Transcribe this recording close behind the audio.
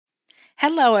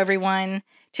Hello everyone.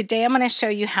 Today I'm going to show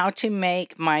you how to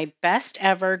make my best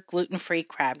ever gluten-free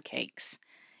crab cakes.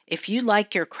 If you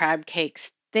like your crab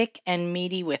cakes thick and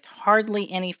meaty with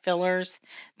hardly any fillers,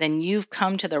 then you've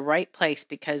come to the right place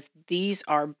because these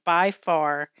are by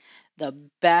far the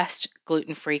best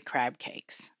gluten-free crab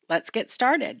cakes. Let's get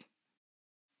started.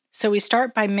 So we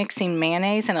start by mixing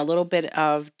mayonnaise and a little bit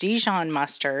of Dijon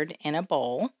mustard in a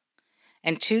bowl.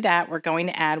 And to that we're going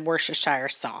to add Worcestershire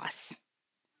sauce.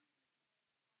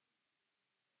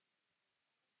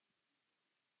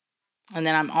 And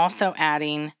then I'm also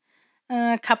adding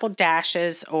a couple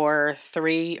dashes or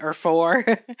 3 or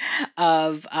 4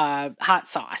 of hot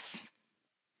sauce.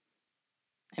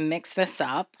 And mix this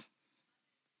up.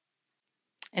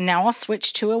 And now I'll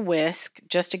switch to a whisk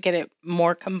just to get it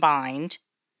more combined,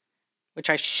 which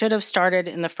I should have started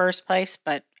in the first place,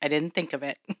 but I didn't think of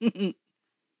it.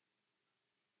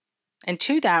 And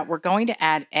to that, we're going to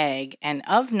add egg. And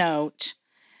of note,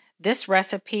 this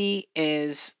recipe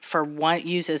uses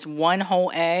one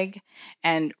whole egg,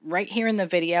 and right here in the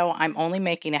video, I'm only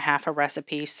making a half a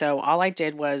recipe, so all I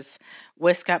did was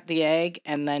whisk up the egg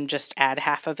and then just add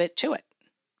half of it to it.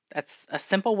 That's a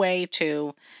simple way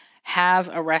to have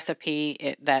a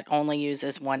recipe that only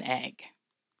uses one egg.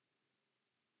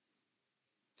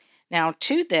 Now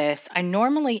to this, I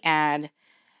normally add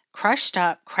crushed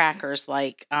up crackers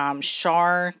like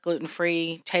Char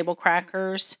gluten-free table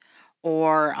crackers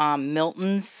or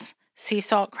Milton's sea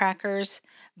salt crackers,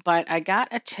 but I got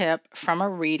a tip from a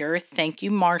reader, thank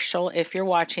you Marshall if you're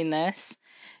watching this,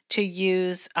 to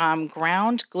use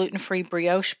ground gluten-free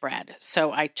brioche bread.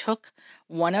 So I took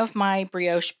one of my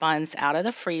brioche buns out of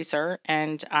the freezer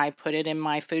and I put it in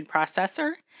my food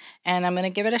processor, and I'm going to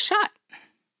give it a shot.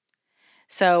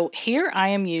 So here I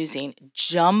am using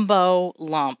jumbo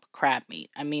lump crab meat.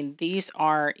 I mean, these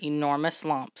are enormous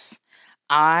lumps.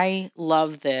 I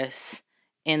love this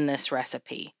in this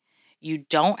recipe. You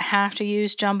don't have to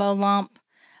use jumbo lump,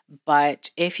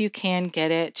 but if you can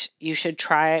get it, you should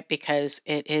try it because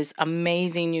it is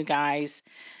amazing, you guys.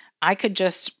 I could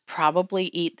just probably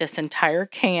eat this entire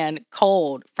can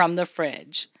cold from the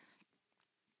fridge.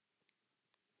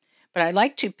 But I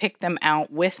like to pick them out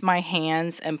with my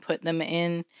hands and put them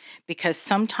in because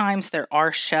sometimes there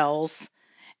are shells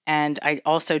and I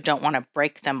also don't want to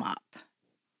break them up.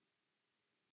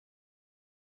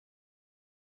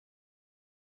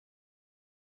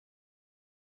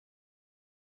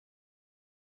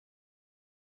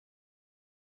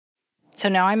 So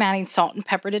now I'm adding salt and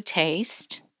pepper to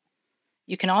taste.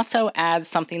 You can also add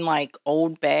something like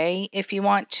Old Bay if you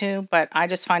want to, but I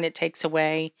just find it takes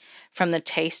away from the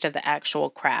taste of the actual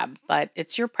crab, but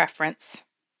it's your preference.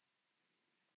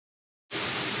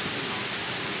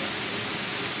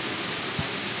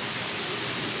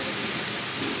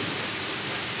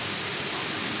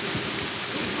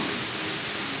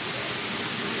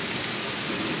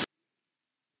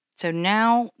 So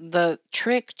now the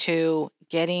trick to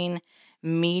getting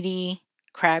meaty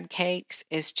crab cakes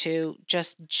is to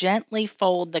just gently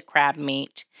fold the crab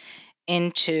meat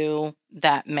into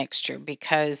that mixture,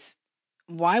 because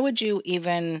why would you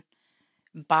even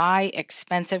buy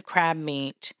expensive crab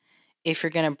meat if you're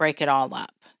going to break it all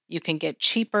up? You can get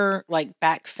cheaper like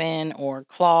back fin or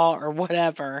claw or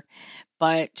whatever,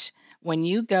 but when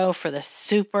you go for the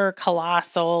super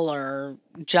colossal or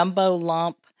jumbo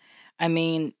lump, I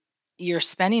mean, you're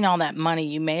spending all that money,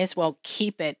 you may as well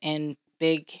keep it in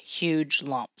big, huge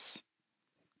lumps.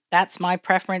 That's my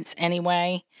preference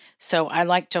anyway. So I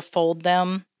like to fold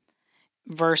them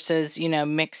versus,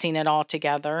 mixing it all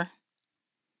together.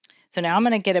 So now I'm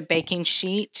going to get a baking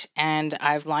sheet and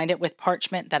I've lined it with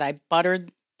parchment that I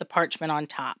buttered the parchment on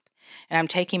top. And I'm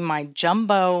taking my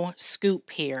jumbo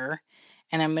scoop here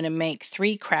and I'm going to make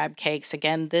 3 crab cakes.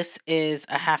 Again, this is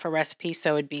a half a recipe,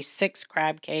 so it'd be 6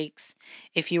 crab cakes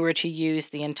if you were to use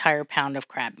the entire pound of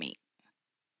crab meat.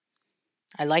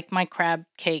 I like my crab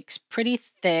cakes pretty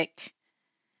thick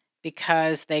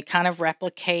because they kind of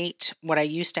replicate what I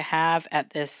used to have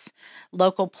at this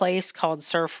local place called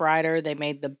Surf Rider. They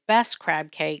made the best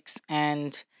crab cakes,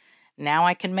 and now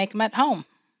I can make them at home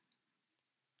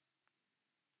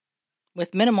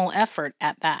with minimal effort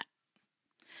at that.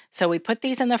 So we put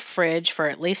these in the fridge for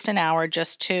at least an hour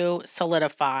just to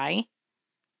solidify.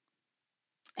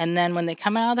 And then when they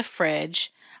come out of the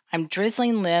fridge, I'm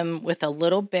drizzling them with a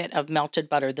little bit of melted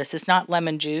butter. This is not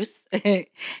lemon juice.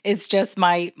 It's just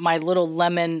my little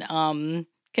lemon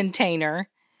container.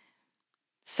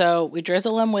 So we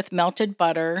drizzle them with melted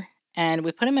butter and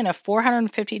we put them in a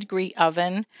 450-degree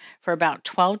oven for about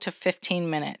 12 to 15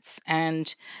 minutes.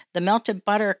 And the melted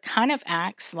butter kind of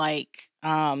acts like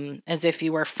as if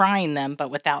you were frying them, but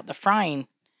without the frying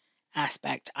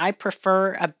aspect. I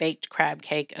prefer a baked crab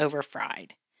cake over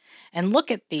fried. And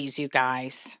look at these, you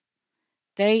guys.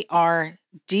 They are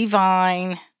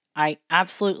divine. I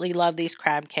absolutely love these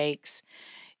crab cakes.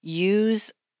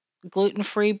 Use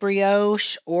gluten-free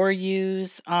brioche or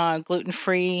use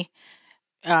gluten-free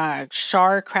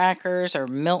Char crackers or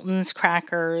Milton's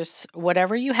crackers.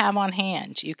 Whatever you have on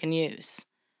hand, you can use.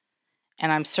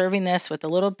 And I'm serving this with a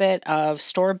little bit of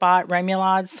store-bought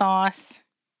remoulade sauce.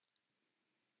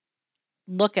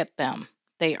 Look at them.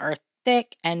 They are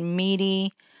thick and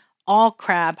meaty, all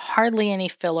crab, hardly any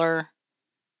filler,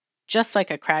 just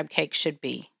like a crab cake should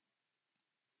be.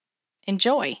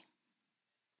 Enjoy.